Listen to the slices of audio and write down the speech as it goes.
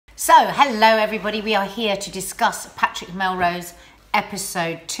So, hello everybody, we are here to discuss Patrick Melrose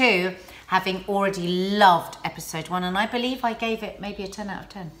episode 2, having already loved episode 1, and I believe I gave it maybe a 10 out of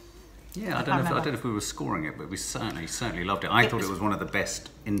 10. Yeah, I don't know if we were scoring it, but we certainly loved it. I thought it was one of the best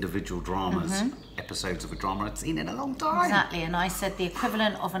individual dramas, episodes of a drama I'd seen in a long time. Exactly, and I said the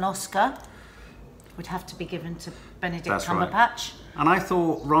equivalent of an Oscar would have to be given to Benedict Cumberbatch. Right. And I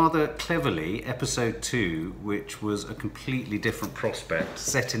thought rather cleverly, episode 2, which was a completely different prospect,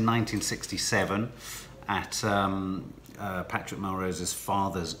 set in 1967 at Patrick Melrose's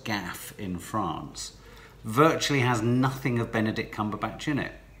father's gaff in France, virtually has nothing of Benedict Cumberbatch in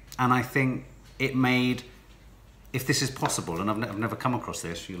it. And I think it made, if this is possible, and I've never come across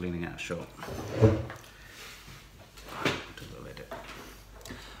this, you're leaning out a shot.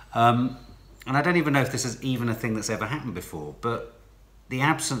 And I don't even know if this is even a thing that's ever happened before, but the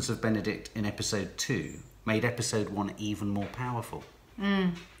absence of Benedict in episode 2 made episode 1 even more powerful.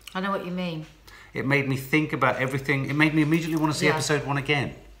 I know what you mean. It made me think about everything. It made me immediately want to see episode 1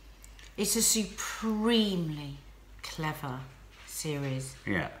 again. It's a supremely clever series.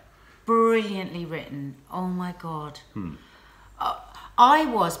 Yeah. Brilliantly written. Oh my God.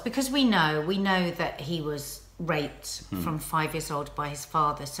 Because we know that he was raped from 5 years old by his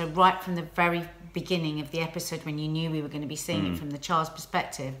father. So right from the very beginning of the episode, when you knew we were going to be seeing it from the child's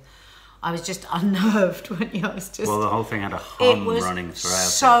perspective, I was just unnerved when I was just... Well, the whole thing had a hum running throughout.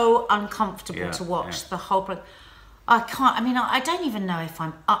 So uncomfortable to watch the whole... I don't even know if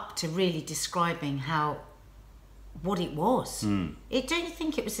I'm up to really describing what it was. Don't you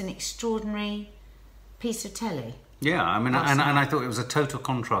think it was an extraordinary piece of telly? Yeah, I mean, and I thought it was a total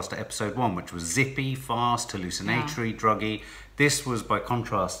contrast to episode 1, which was zippy, fast, hallucinatory, druggy. This was, by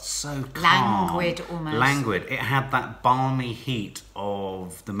contrast, so calm. Languid, almost. Languid. It had that balmy heat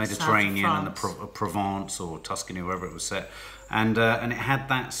of the Mediterranean and the Provence or Tuscany, wherever it was set. And it had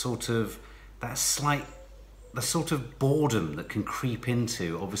that sort of boredom that can creep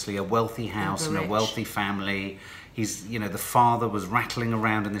into, obviously, a wealthy house and a wealthy family. The father was rattling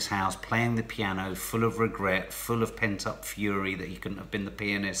around in this house, playing the piano, full of regret, full of pent-up fury that he couldn't have been the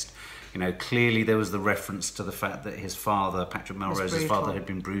pianist. Clearly there was the reference to the fact that his father, Patrick Melrose's father, had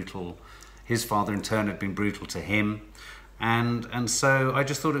been brutal. His father, in turn, had been brutal to him. And so I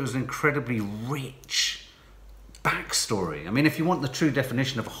just thought it was an incredibly rich backstory. I mean, if you want the true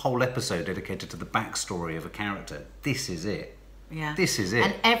definition of a whole episode dedicated to the backstory of a character, this is it. Yeah. This is it.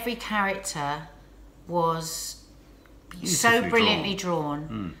 And every character was so brilliantly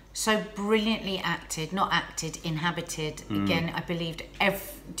drawn, so brilliantly acted, inhabited. Again, I believed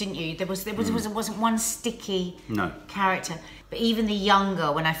didn't you? There wasn't one sticky character. But even the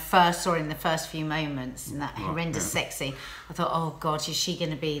younger, when I first saw her in the first few moments in that horrendous sex scene, I thought, oh God, is she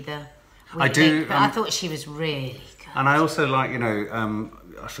going to be the? But I thought she was really good. And I also like,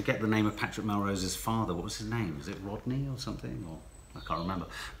 I forget the name of Patrick Melrose's father. What was his name? Is it Rodney or something? Or I can't remember.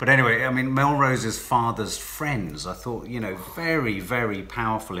 But anyway, I mean, Melrose's father's friends, I thought, very, very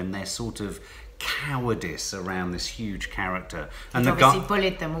powerful in their sort of cowardice around this huge character. And the guy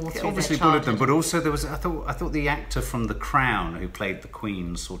bullied them all through obviously their childhood. Bullied them, but also there was, I thought the actor from The Crown who played the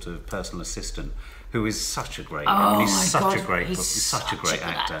Queen's sort of personal assistant, who is such a great, he's such a great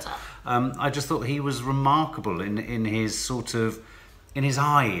actor. I just thought he was remarkable in his sort of, in his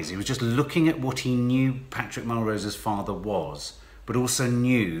eyes. He was just looking at what he knew Patrick Melrose's father was, but also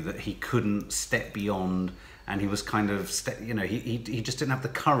knew that he couldn't step beyond, and he was kind of, he just didn't have the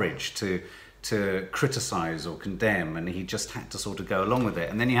courage to criticise or condemn, and he just had to sort of go along with it.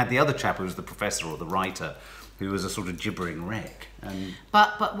 And then you had the other chap who was the professor or the writer, who was a sort of gibbering wreck.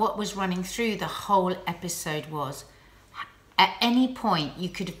 But what was running through the whole episode was, at any point you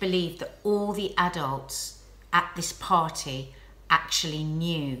could have believed that all the adults at this party actually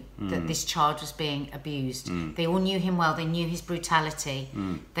knew that this child was being abused. They all knew him well. They knew his brutality.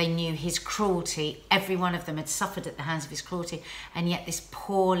 They knew his cruelty. Every one of them had suffered at the hands of his cruelty. And yet this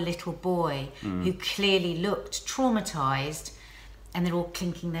poor little boy who clearly looked traumatised, and they're all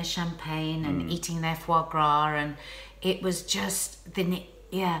clinking their champagne and eating their foie gras, and it was just it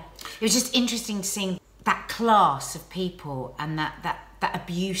was just interesting seeing that class of people and that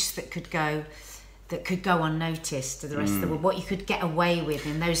abuse that could go unnoticed to the rest of the world, what you could get away with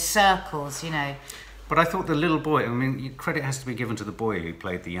in those circles, But I thought the little boy, I mean, credit has to be given to the boy who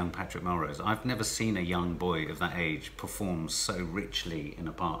played the young Patrick Melrose. I've never seen a young boy of that age perform so richly in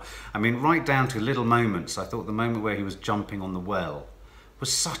a part. I mean, right down to little moments. I thought the moment where he was jumping on the well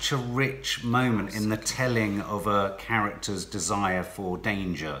was such a rich moment in the telling of a character's desire for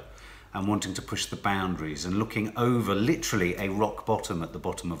danger and wanting to push the boundaries and looking over literally a rock bottom at the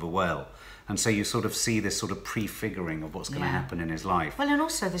bottom of a well And so you sort of see this sort of prefiguring of what's going to happen in his life. Well, and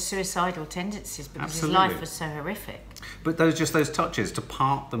also the suicidal tendencies, because Absolutely. his life was so horrific. But those touches, to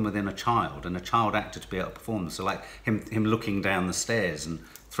part them within a child, and a child actor to be able to perform them. So like him looking down the stairs and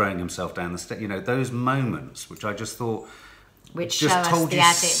throwing himself down the stairs, you know, those moments, which I just thought... Which just told you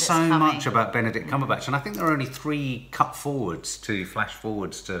so much about about Benedict Cumberbatch. And I think there are only 3 flash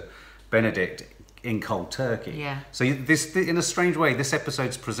forwards to Benedict in cold turkey. Yeah. So this, in a strange way, this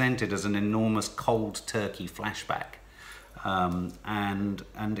episode's presented as an enormous cold turkey flashback, and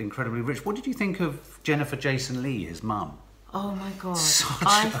incredibly rich. What did you think of Jennifer Jason Leigh, his mum? Oh my God!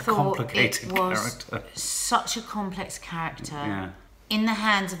 I thought it was character. Such a complex character. Yeah. In the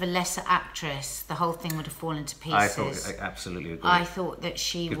hands of a lesser actress, the whole thing would have fallen to pieces. I absolutely agree. I thought that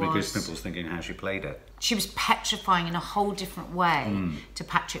she Gives me goosebumps thinking how she played it. She was petrifying in a whole different way to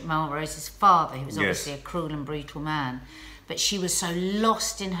Patrick Melrose's father, who was obviously a cruel and brutal man. But she was so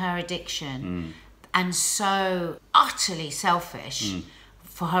lost in her addiction and so utterly selfish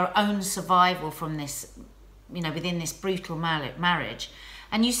for her own survival from this, you know, within this brutal marriage.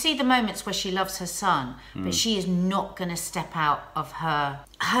 And you see the moments where she loves her son, but she is not going to step out of her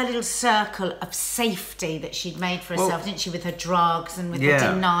little circle of safety that she'd made for herself, didn't she, with her drugs and with her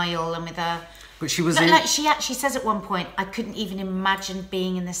denial and with her... But she was like she actually says at one point, I couldn't even imagine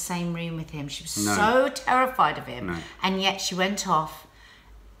being in the same room with him. She was so terrified of him. And yet she went off.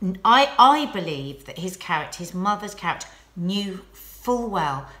 I believe that his character, his mother's character, knew full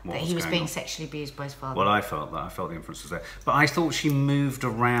well that he was being sexually abused by his father. Well, I felt that. I felt the influence was there. But I thought she moved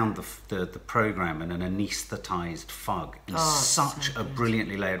around the programme in an anaesthetised fug in such a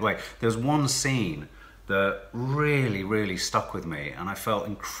brilliantly layered way. There was one scene that really, really stuck with me, and I felt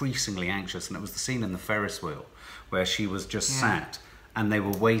increasingly anxious, and it was the scene in the Ferris wheel where she was just sat and they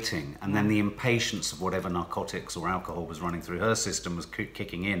were waiting, and then the impatience of whatever narcotics or alcohol was running through her system was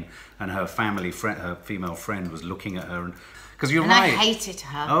kicking in, and her her female friend was looking at her, and because you're right. And I hated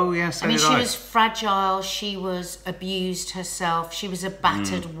her. Oh yes, I mean, she was fragile. She was abused herself. She was a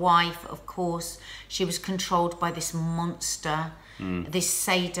battered wife, of course. She was controlled by this monster, this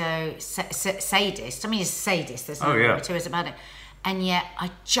sadist. I mean, he's a sadist. There's no materials about it. And yet, I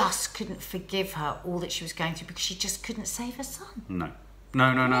just couldn't forgive her all that she was going through because she just couldn't save her son. No,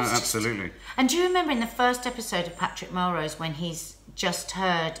 absolutely. And do you remember in the first episode of Patrick Melrose when he's just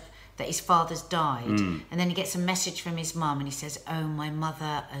heard that his father's died, and then he gets a message from his mum and he says, "Oh, my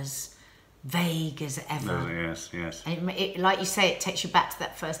mother, as vague as ever." Oh, yes. And it, like you say, it takes you back to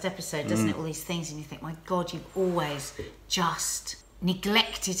that first episode, doesn't it? All these things, and you think, my God, you've always just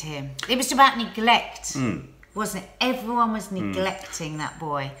neglected him. It was about neglect, wasn't it? Everyone was neglecting that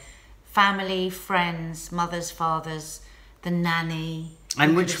boy. Family, friends, mothers, fathers, the nanny.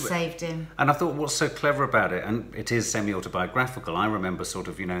 And which saved him. And I thought what's so clever about it, and it is semi-autobiographical, I remember sort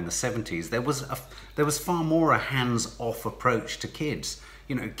of, you know, in the 70s, there was far more a hands-off approach to kids.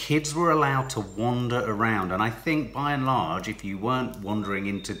 You know, kids were allowed to wander around, and I think by and large, if you weren't wandering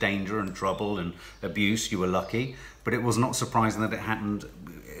into danger and trouble and abuse, you were lucky. But it was not surprising that it happened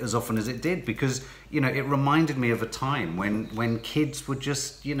as often as it did, because, you know, it reminded me of a time when kids were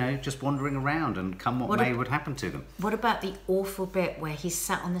just, you know, just wandering around and come what may would happen to them. What about the awful bit where he's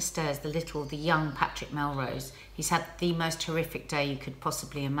sat on the stairs, the young Patrick Melrose? He's had the most horrific day you could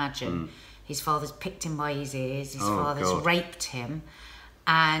possibly imagine. His father's picked him by his ears, his father's raped him,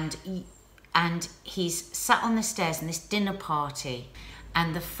 and he's sat on the stairs in this dinner party,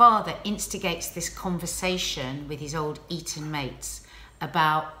 and the father instigates this conversation with his old Eton mates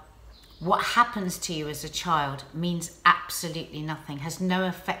about what happens to you as a child means absolutely nothing, has no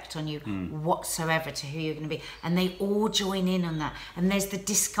effect on you whatsoever to who you're going to be. And they all join in on that. And there's the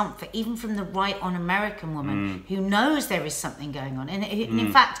discomfort, even from the right-on American woman who knows there is something going on. And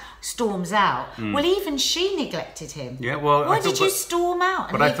in fact, storms out. Well, even she neglected him. Yeah, well, why did you storm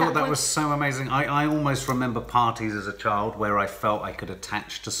out? But I thought that was so amazing. I almost remember parties as a child where I felt I could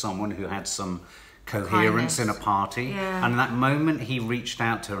attach to someone who had some coherence in a party, and that moment he reached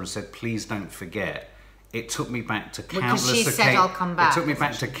out to her and said, "Please don't forget." It took me back to countless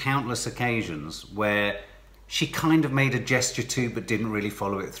occasions where she kind of made a gesture too, but didn't really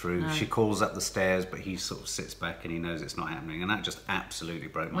follow it through. She calls up the stairs, but he sort of sits back and he knows it's not happening, and that just absolutely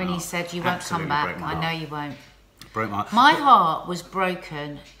broke my heart. When he said, "You won't come back," I know you won't. Broke my heart. My heart was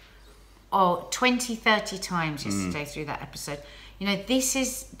broken 20, 30 times yesterday through that episode. You know, this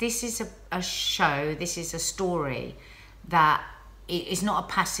is a show, this is a story that is not a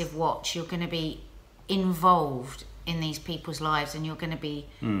passive watch. You're going to be involved in these people's lives, and you're going to be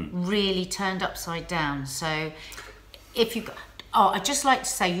really turned upside down. So if you I'd just like to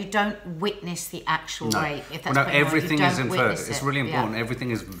say you don't witness the actual rape. If that's everything is inferred. It's really important. Yeah.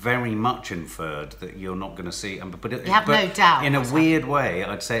 Everything is very much inferred that you're not going to see. But you have no doubt. In a weird way,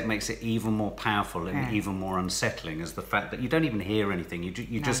 I'd say it makes it even more powerful and even more unsettling is the fact that you don't even hear anything.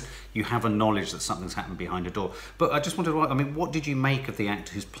 You have a knowledge that something's happened behind a door. But I just wanted to. I mean, what did you make of the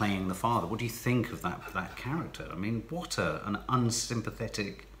actor who's playing the father? What do you think of that character? I mean, what an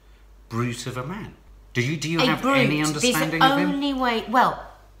unsympathetic brute of a man. Do you have any understanding of him? The only way, well,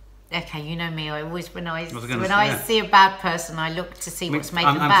 okay, you know me. I always, when I see a bad person, I look to see what's made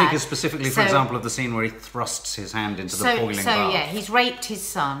them bad. I'm thinking specifically, for example, of the scene where he thrusts his hand into the boiling bath. So yeah, he's raped his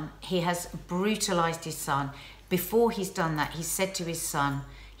son. He has brutalised his son. Before he's done that, he said to his son,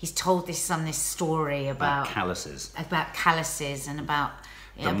 he's told his son this story about calluses, and about.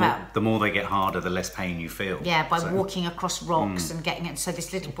 The more they get harder, the less pain you feel. Yeah, by walking across rocks and getting it. So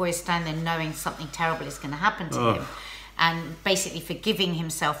this little boy is standing there knowing something terrible is going to happen to him, and basically forgiving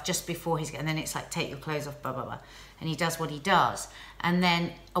himself just before and then it's like, take your clothes off, blah blah blah, and he does what he does, and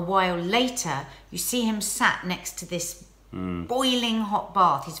then a while later you see him sat next to this boiling hot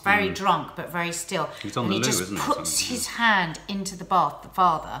bath. He's very drunk but very still. He's on and the loo, just isn't he? puts his hand into the bath, the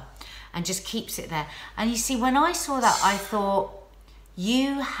father, and just keeps it there. And you see, when I saw that, I thought,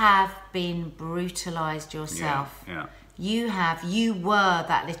 you have been brutalised yourself. Yeah. You were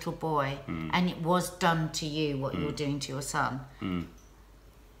that little boy, and it was done to you what you're doing to your son.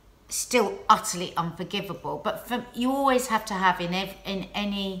 Still utterly unforgivable. But you always have to have in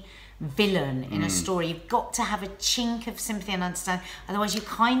any villain in a story, you've got to have a chink of sympathy and understanding. Otherwise, you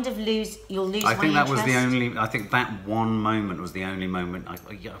kind of you'll lose. I think that was the only. I think that one moment was the only moment.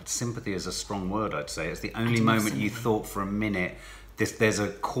 Sympathy is a strong word. I'd say it's the only moment you thought for a minute. There's a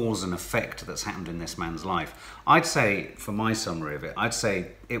cause and effect that's happened in this man's life. I'd say, for my summary of it, I'd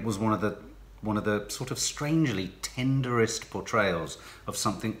say it was one of the sort of strangely tenderest portrayals of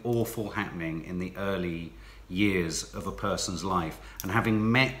something awful happening in the early years of a person's life. And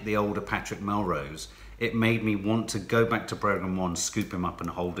having met the older Patrick Melrose, it made me want to go back to Programme 1, scoop him up and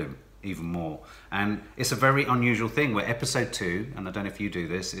hold him even more. And it's a very unusual thing where episode 2, and I don't know if you do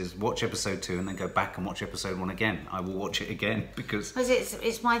this, is watch episode 2 and then go back and watch episode 1 again. I will watch it again because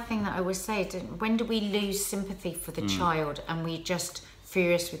it's my thing that I always say, when do we lose sympathy for the child and we just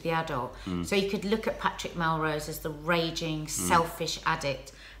furious with the adult? So you could look at Patrick Melrose as the raging, selfish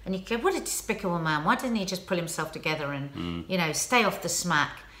addict, and you go, what a despicable man. Why didn't he just pull himself together and stay off the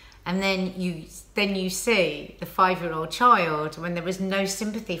smack? And then you see the 5-year-old child when there was no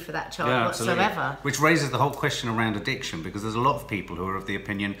sympathy for that child whatsoever. Which raises the whole question around addiction, because there's a lot of people who are of the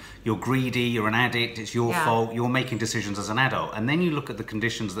opinion you're greedy, you're an addict, it's your fault, you're making decisions as an adult. And then you look at the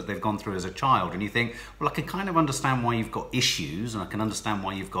conditions that they've gone through as a child and you think, well, I can kind of understand why you've got issues, and I can understand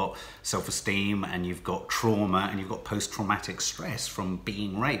why you've got self-esteem and you've got trauma and you've got post-traumatic stress from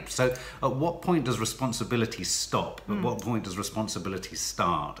being raped. So at what point does responsibility stop? At what point does responsibility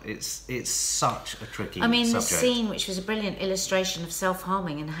start? It's such a tricky subject. The scene, which was a brilliant illustration of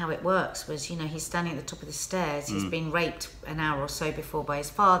self-harming and how it works, was, he's standing at the top of the stairs. He's been raped an hour or so before by his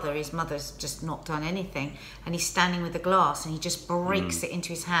father. His mother's just not done anything. And he's standing with a glass and he just breaks it into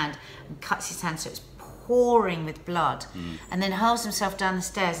his hand and cuts his hand so it's pouring with blood. And then hurls himself down the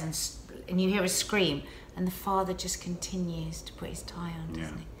stairs and you hear a scream. And the father just continues to put his tie on,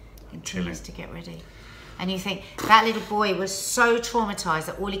 doesn't he? Continues to get ready. And you think, that little boy was so traumatised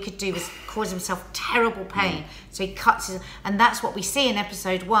that all he could do was cause himself terrible pain. So he cuts his... And that's what we see in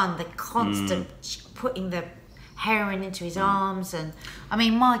episode 1, the constant putting the heroin into his arms. And I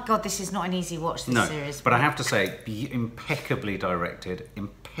mean, my God, this is not an easy watch, this series. But I have to say, impeccably directed,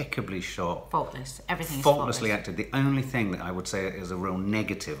 impeccably shot. Faultless. Everything is faultlessly acted. The only thing that I would say is a real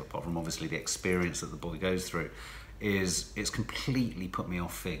negative, apart from obviously the experience that the boy goes through, is it's completely put me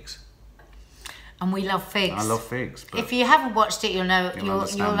off Figs. And we love Figs. I love Figs. But if you haven't watched it, you'll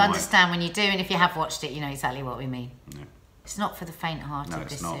understand when you do. And if you have watched it, you know exactly what we mean. No. It's not for the faint-hearted,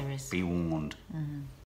 this series. Be warned.